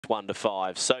1 to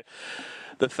 5. So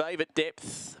the favourite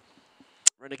Depth,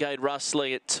 Renegade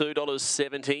Russley at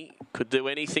 $2.70. Could do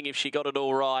anything if she got it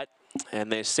all right.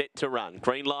 And they're set to run.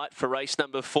 Green light for race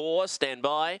number 4. Stand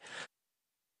by.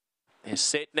 They're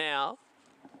set now.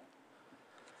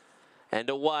 And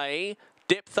away.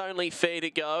 Depth only fair to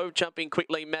go. Jumping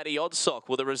quickly, Matty Oddsock.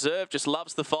 Well, the reserve just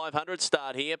loves the 500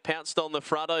 start here. Pounced on the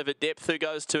front over Depth, who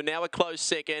goes to now a close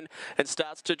second and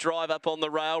starts to drive up on the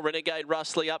rail. Renegade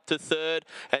Russley up to third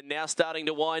and now starting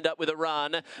to wind up with a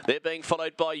run. They're being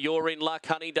followed by You're in Luck,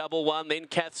 Honey Double One, then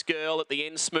Kath's Girl at the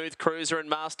end, Smooth Cruiser and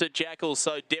Master Jackal.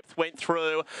 So Depth went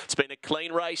through. It's been a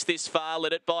clean race this far.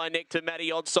 Led it by neck to Matty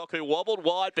Oddsock, who wobbled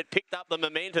wide but picked up the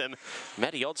momentum.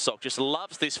 Matty Oddsock just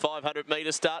loves this 500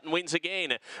 metre start and wins again.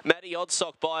 Matty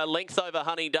Oddsock by a length over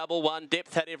Honey Double One.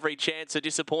 Depth had every chance, a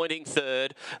disappointing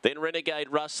third. Then Renegade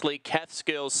Russley, Kath's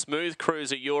Girl, Smooth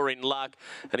Cruiser, You're in Luck.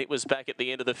 And it was back at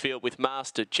the end of the field with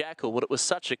Master Jackal. Well, it was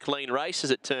such a clean race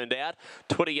as it turned out.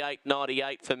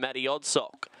 28.98 for Matty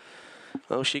Oddsock.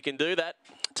 Well, she can do that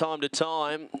time to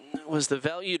time. Was the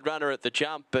valued runner at the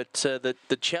jump, but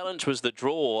the challenge was the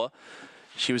draw.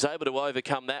 She was able to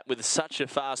overcome that with such a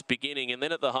fast beginning. And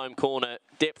then at the home corner,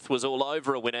 Depth was all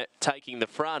over a winner, taking the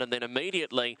front. And then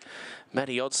immediately,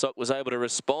 Matty Oddsock was able to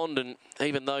respond. And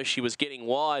even though she was getting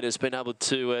wide, has been able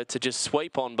to just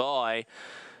sweep on by.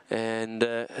 And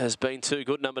has been too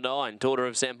good. Number 9, daughter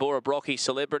of Zambora Brocky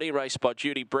Celebrity, raced by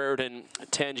Judy Brereton.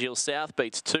 Tangiel South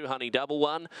beats 2 Honey Double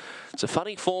One. It's a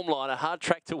funny form line, a hard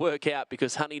track to work out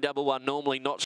because Honey Double One normally not